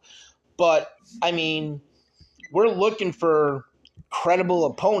up. But, I mean, we're looking for credible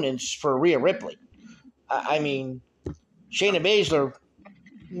opponents for Rhea Ripley. I mean, Shayna Baszler,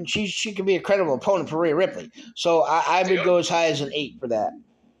 she could be a credible opponent for Rhea Ripley. So I would go as high as an 8 for that.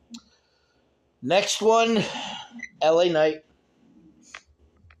 Next one, LA Knight.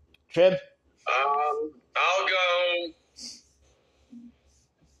 Triv? I'll go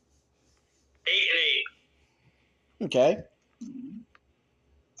 8 and 8. Okay.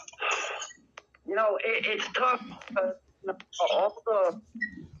 It's tough because all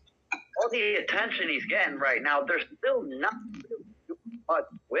the attention he's getting right now, there's still not really too much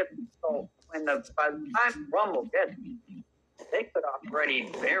with him. So by the time Rumble gets, they could already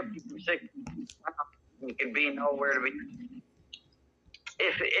bear people 6 rounds. He could be nowhere to be.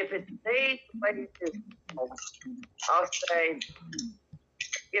 If it stays the way it is, I'll say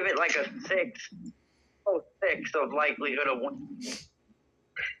give it like a 6 of likelihood of winning.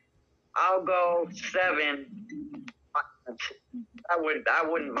 I'll go 7. I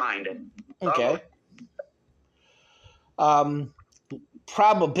wouldn't mind it. Okay.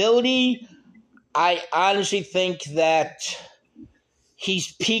 Probability, I honestly think that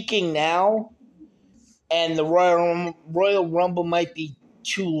he's peaking now, and the Royal Rumble might be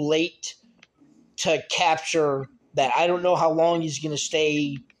too late to capture that. I don't know how long he's going to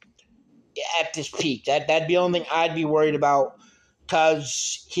stay at this peak. That'd be the only thing I'd be worried about,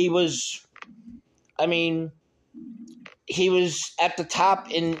 because he was at the top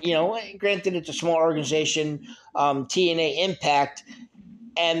in, granted it's a small organization, TNA Impact,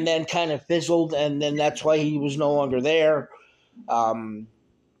 and then kind of fizzled, and then that's why he was no longer there.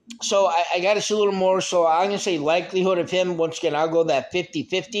 So I got to see a little more. So I'm going to say likelihood of him, once again, I'll go that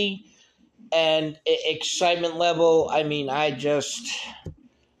 50-50. And excitement level, I'd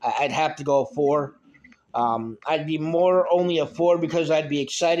have to go a 4. I'd be more only a 4 because I'd be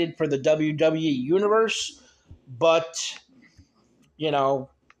excited for the WWE Universe. But,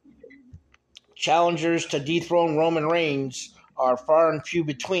 challengers to dethrone Roman Reigns are far and few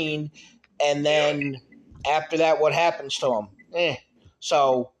between. And then after that, what happens to him?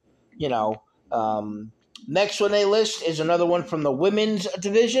 So, next one they list is another one from the women's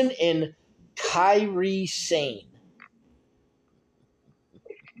division in Kairi Sane.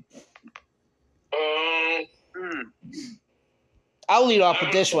 I'll lead off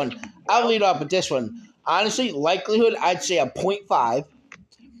with this one. Honestly, likelihood, I'd say a 0.5,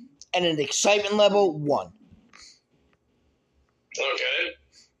 and an excitement level 1. Okay.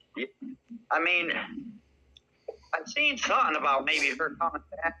 I've seen something about maybe her coming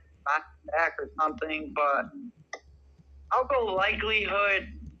back or something, but I'll go likelihood.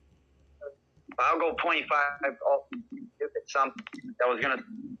 I'll go 0.5. If it's something that was gonna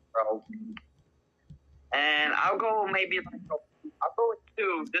throw, and I'll go maybe I'll go with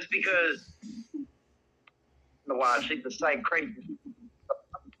 2 just because the watch the site crazy.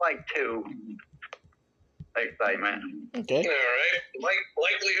 Like 2 excitement. Okay. All right.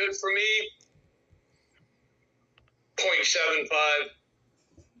 Likelihood for me 0.75.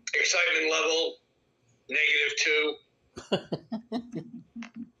 Excitement level -2.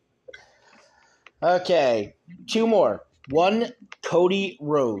 Okay, 2 more. 1, Cody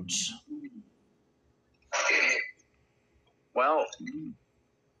Rhodes. Well,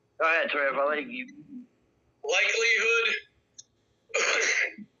 go ahead, Triv. I'll let you. Likelihood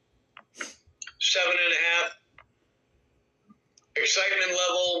 7.5. Excitement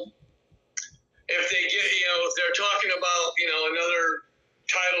level, if they get, if they're talking about, another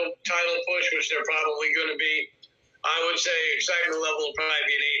title push, which they're probably going to be, I would say excitement level will probably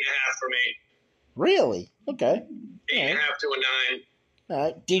be an 8.5 for me. Really? Okay. 8.5 to a 9. All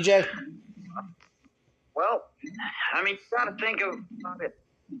right, DJ. Well, you got to think about it.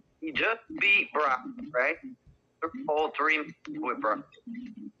 He just beat Brock, right? All 3 with Brock.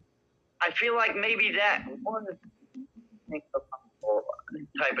 I feel like maybe that one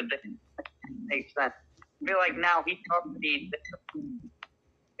type of thing makes sense. I feel like now he's already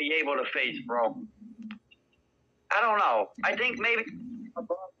be able to face Roman. I don't know. I think maybe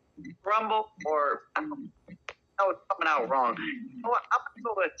Rumble or I know it's coming out wrong. Well, I'm gonna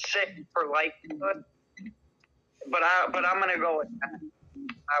go with 6 for likelihood, but I'm gonna go with 10.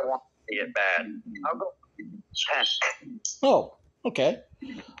 I want to see it bad. I'll go 10. Oh, okay.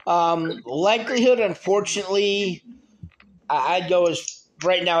 Likelihood, unfortunately, I'd go as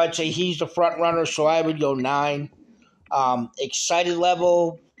right now. I'd say he's the front runner, so I would go 9. Excited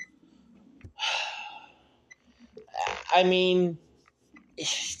level. I mean,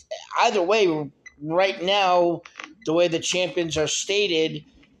 either way, right now, the way the champions are stated,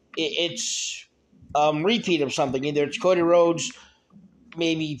 it's repeat of something. Either it's Cody Rhodes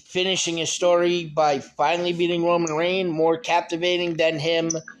maybe finishing his story by finally beating Roman Reigns, more captivating than him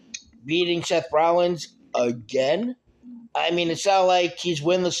beating Seth Rollins again. I mean, it's not like he's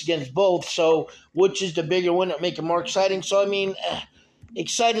winless against both, so which is the bigger win that make it more exciting? So, I mean,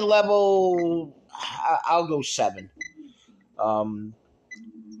 excited level, I'll go 7.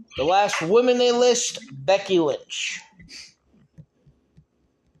 The last woman they list, Becky Lynch.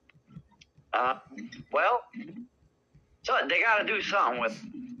 Well, so they got to do something with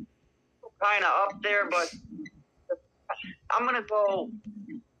kind of up there, but I'm gonna go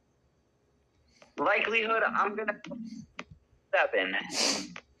likelihood. I'm gonna go 7.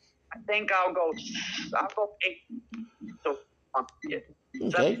 I think I'll go 8. So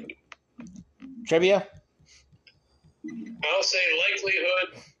Okay. Trivia? I'll say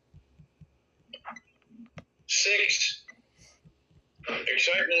likelihood 6.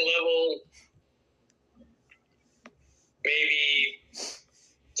 Excitement level maybe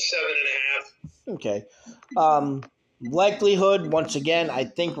 7.5. Okay. Likelihood, once again, I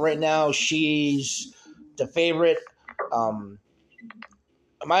think right now she's the favorite.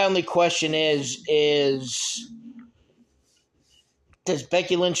 My only question is does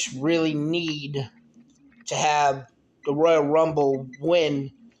Becky Lynch really need to have the Royal Rumble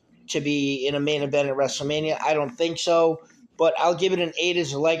win to be in a main event at WrestleMania? I don't think so, but I'll give it an 8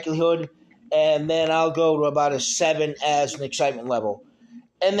 as a likelihood, and then I'll go to about a 7 as an excitement level.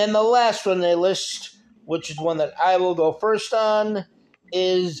 And then the last one they list, which is one that I will go first on,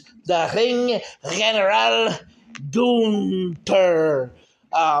 is the Ring General Gunther.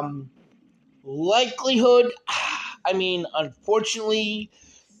 Likelihood, I mean, unfortunately,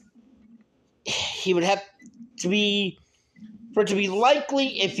 he would have to be, for it to be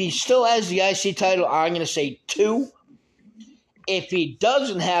likely, if he still has the IC title, I'm going to say 2. If he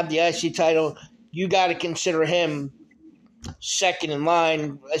doesn't have the IC title, you got to consider him second in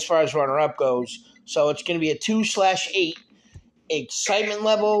line as far as runner-up goes. So it's going to be a 2/8. Excitement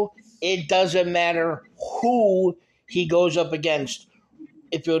level, it doesn't matter who he goes up against.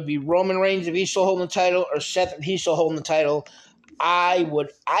 If it would be Roman Reigns if he's still holding the title, or Seth if he's still holding the title, I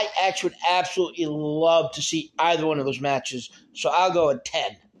actually would absolutely love to see either one of those matches. So I'll go at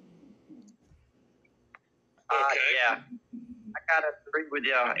 10. Yeah, I gotta agree with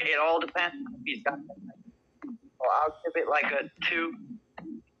you. It all depends if he's got. So I'll give it like a 2.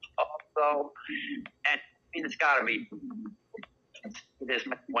 Also, and I mean it's gotta be this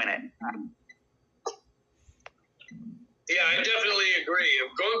win it. Yeah, I definitely agree. If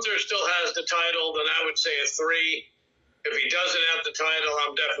Gunther still has the title, then I would say a 3. If he doesn't have the title,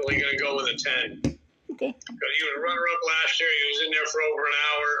 I'm definitely going to go with a 10. Okay. Because he was runner-up last year. He was in there for over an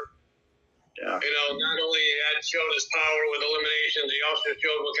hour. Yeah. You know, not only had showed his power with eliminations, he also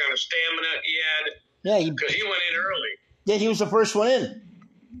showed what kind of stamina he had. Yeah, because he went in early. Yeah, he was the first one in.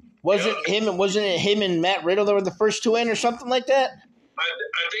 Wasn't it him and Matt Riddle that were the first 2 in or something like that?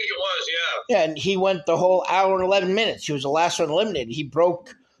 I think it was, yeah. Yeah, and he went the whole hour and 11 minutes. He was the last one eliminated. He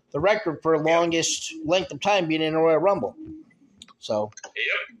broke the record for longest length of time being in a Royal Rumble. So,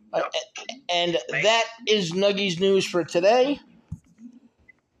 and that is Nuggies news for today.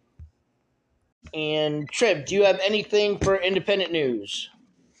 And Triv, do you have anything for independent news?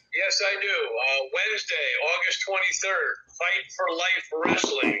 Yes, I do. Wednesday, August 23rd, Fight for Life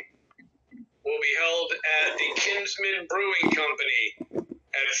Wrestling will be held at the Kinsman Brewing Company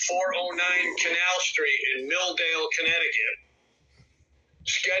at 409 Canal Street in Milldale, Connecticut.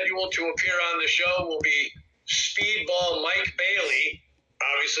 Scheduled to appear on the show will be Speedball Mike Bailey,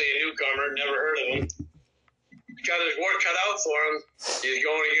 obviously a newcomer, never heard of him. Got his work cut out for him. He's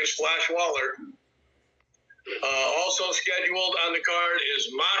going against Flash Waller. Also scheduled on the card is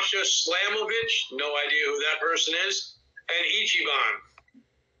Masha Slamovich, no idea who that person is, and Ichiban.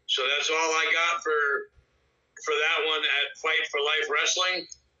 So that's all I got for that one at Fight for Life Wrestling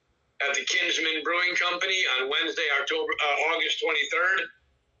at the Kinsman Brewing Company on Wednesday, August 23rd.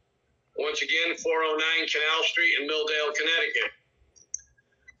 Once again, 409 Canal Street in Milldale, Connecticut.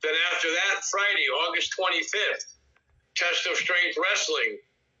 Then after that, Friday, August 25th, Test of Strength Wrestling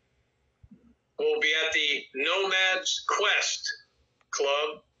will be at the Nomad's Quest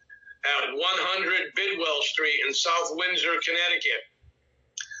Club at 100 Bidwell Street in South Windsor, Connecticut.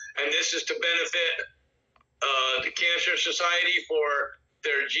 And this is to benefit the Cancer Society for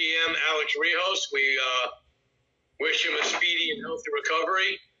their GM, Alex Rios. We wish him a speedy and healthy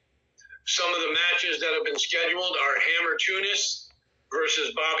recovery. Some of the matches that have been scheduled are Hammer Tunis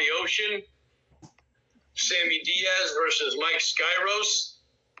versus Bobby Ocean, Sammy Diaz versus Mike Skyros.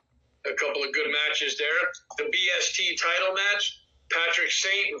 A couple of good matches there. The BST title match, Patrick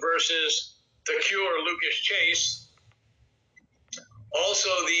Saint versus The Cure, Lucas Chase. Also,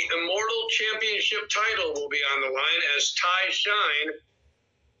 the Immortal Championship title will be on the line as Ty Shine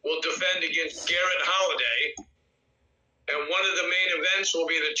will defend against Garrett Holiday. And one of the main events will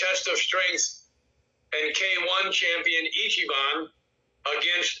be the Test of Strength and K1 champion Ichiban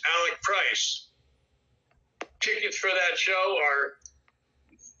against Alec Price. Tickets for that show are,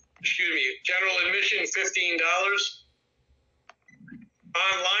 general admission $15.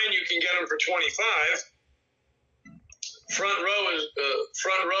 Online you can get them for $25. Front row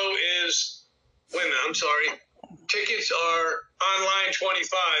is tickets are online $25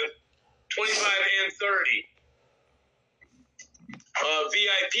 and $30.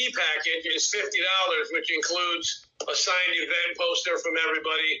 VIP package is $50, which includes a signed event poster from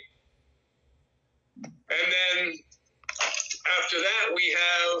everybody. And then after that, we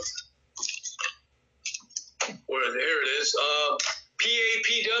have, here it is,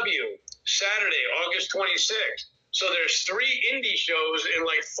 PAPW, Saturday, August 26th. So there's 3 indie shows in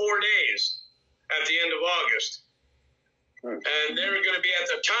like 4 days at the end of August. And they're going to be at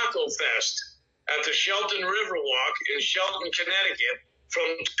the Taco Fest at the Shelton Riverwalk in Shelton, Connecticut from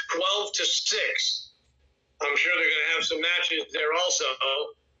 12 to 6. I'm sure they're going to have some matches there also.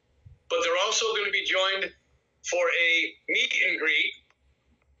 But they're also going to be joined for a meet and greet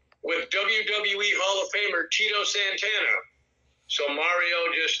with WWE Hall of Famer Tito Santana. So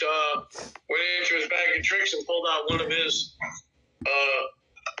Mario just went into his bag of tricks and pulled out one of his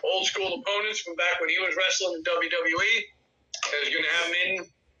old school opponents from back when he was wrestling in WWE. And he's going to have him in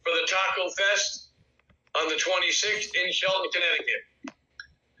for the Taco Fest on the 26th in Shelton, Connecticut.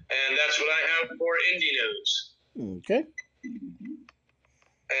 And that's what I have for indie news. Okay.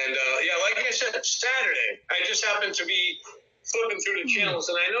 And, like I said, Saturday, I just happened to be flipping through the channels,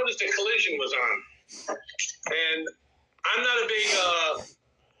 and I noticed a Collision was on. And I'm not a big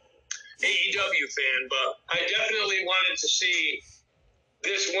AEW fan, but I definitely wanted to see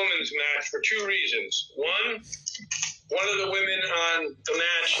this women's match for 2 reasons. One of the women on the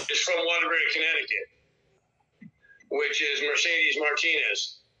match is from Waterbury, Connecticut, which is Mercedes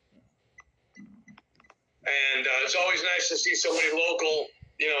Martinez. And it's always nice to see somebody local,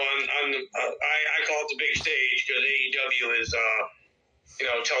 on the, I call it the big stage because AEW is,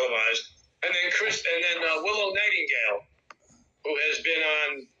 televised. And then Willow Nightingale, who has been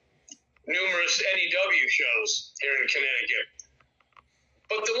on numerous NEW shows here in Connecticut.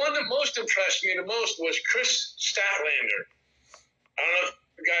 But the one that most impressed me the most was Chris Statlander. I don't know if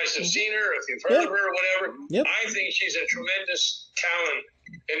you guys have seen her, if you've heard of her or whatever. Yep. I think she's a tremendous talent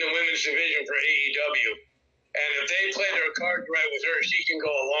in the women's division for AEW. And if they play their cards right with her, she can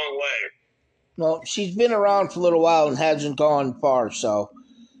go a long way. Well, she's been around for a little while and hasn't gone far, so.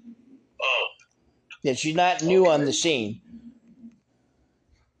 Oh. Yeah, she's not new on the scene.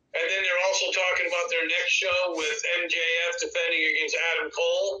 And then they're also talking about their next show with MJF defending against Adam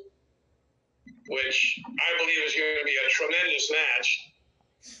Cole, which I believe is going to be a tremendous match.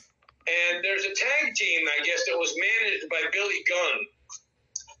 And there's a tag team, I guess, that was managed by Billy Gunn.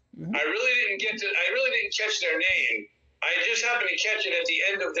 Mm-hmm. I really didn't catch their name. I just happened to catch it at the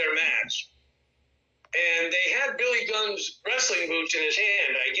end of their match. And they had Billy Gunn's wrestling boots in his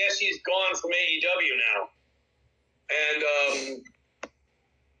hand. I guess he's gone from AEW now. And,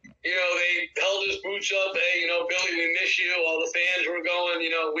 they held his boots up. Hey, Billy, we miss you. All the fans were going,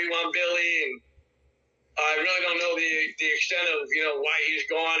 we want Billy. And I really don't know the extent of, why he's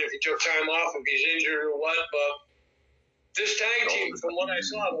gone, if he took time off, if he's injured or what. But this tag team, from what I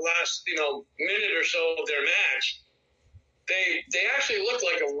saw the last, minute or so of their match, they actually looked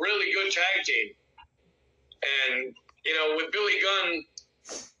like a really good tag team. And, with Billy Gunn,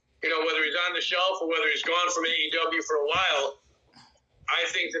 whether he's on the shelf or whether he's gone from AEW for a while, I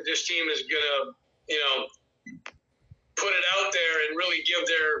think that this team is going to, put it out there and really give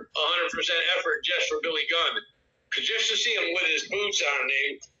their 100% effort just for Billy Gunn. Because just to see him with his boots on,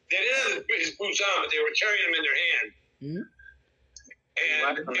 they didn't have his boots on, but they were carrying them in their hand. Mm-hmm.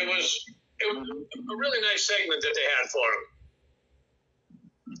 And it was a really nice segment that they had for him.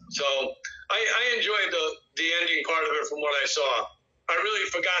 So I enjoyed the ending part of it from what I saw. I really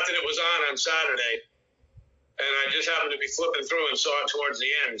forgot that it was on Saturday. and I just happened to be flipping through and saw it towards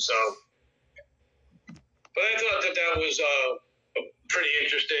the end. So, but I thought that was a pretty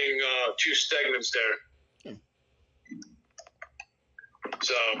interesting 2 segments there.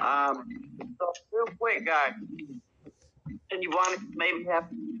 So, so real quick, guys, and you want to maybe have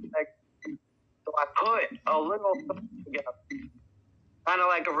like, so I put a little together, kind of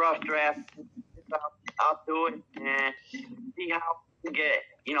like a rough draft. I'll do it and see how we get,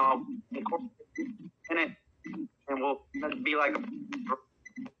 in it, and we'll be like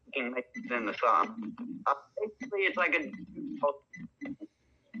and make it into something. Basically, it's like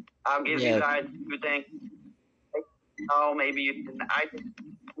I'll give you guys 2 things. Maybe you can. I can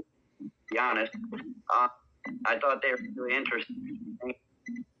be honest. I thought they were really interesting.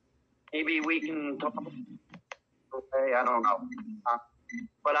 Maybe we can talk. Okay, I don't know,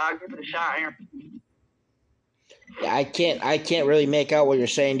 but I'll give it a shot here. Yeah, I can't really make out what you're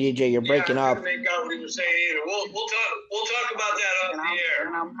saying, DJ. You're breaking up. I can't make out what you're saying either. We'll talk about that off the air.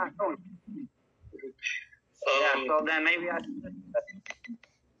 And I'm not going. So then maybe I.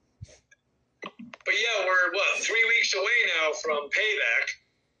 But yeah, we're 3 weeks away now from Payback.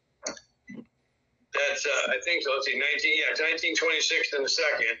 That's I think so. Let's see, 1926 in the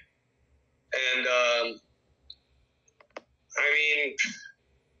second, and I mean,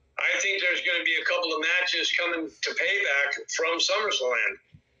 I think there's going to be a couple of matches coming to Payback from SummerSlam.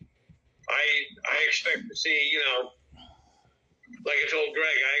 I expect to see, like I told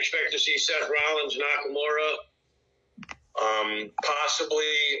Greg, I expect to see Seth Rollins, Nakamura,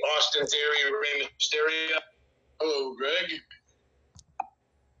 possibly Austin Theory, Rey Mysterio. Hello, Greg.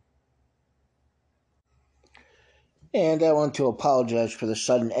 And I want to apologize for the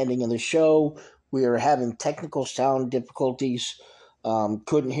sudden ending of the show. We are having technical sound difficulties.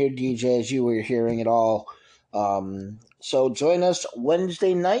 Couldn't hear DJ as you were hearing it all. So join us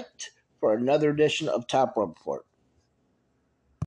Wednesday night for another edition of Top Rope Report.